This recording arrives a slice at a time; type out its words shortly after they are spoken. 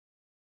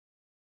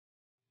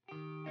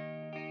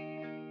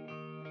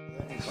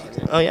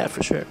Oh yeah,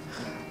 for sure.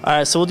 All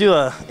right, so we'll do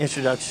a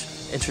introduction.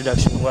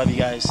 We'll have you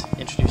guys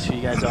introduce who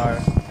you guys are,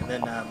 and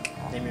then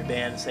name your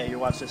band. Say you're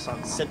watching this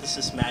on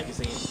Synthesis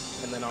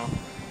Magazine, and then I'll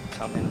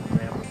come in and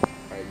ramble.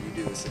 All right, you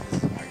do the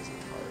Synthesis Magazine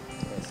part.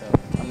 Okay, so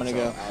I'm gonna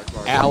go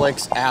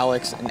Alex,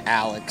 and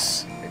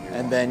Alex,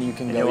 and then you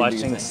can go. You're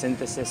watching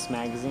Synthesis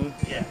Magazine.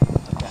 Yeah.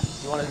 Okay.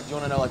 Do you want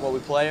to know like what we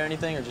play or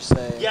anything, or just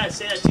say? Yeah,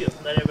 say that too.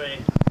 Let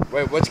everybody.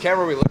 Wait, which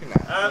camera are we looking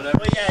at? Well,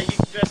 yeah, you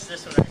can dress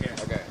this one right here.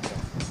 Okay.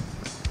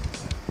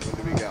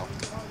 Where do we go?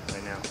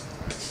 Right now.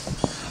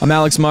 I'm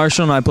Alex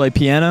Marshall and I play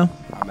piano.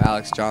 I'm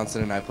Alex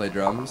Johnson and I play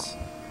drums.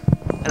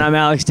 And I'm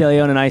Alex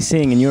DeLeon and I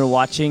sing, and you're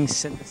watching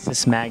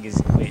Synthesis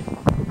Magazine. Wait.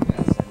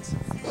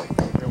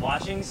 You're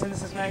watching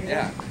Synthesis Magazine?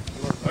 Yeah.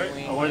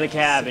 Or we're the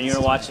cab, and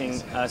you're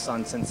watching us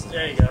on Synthesis.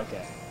 There you go. Okay.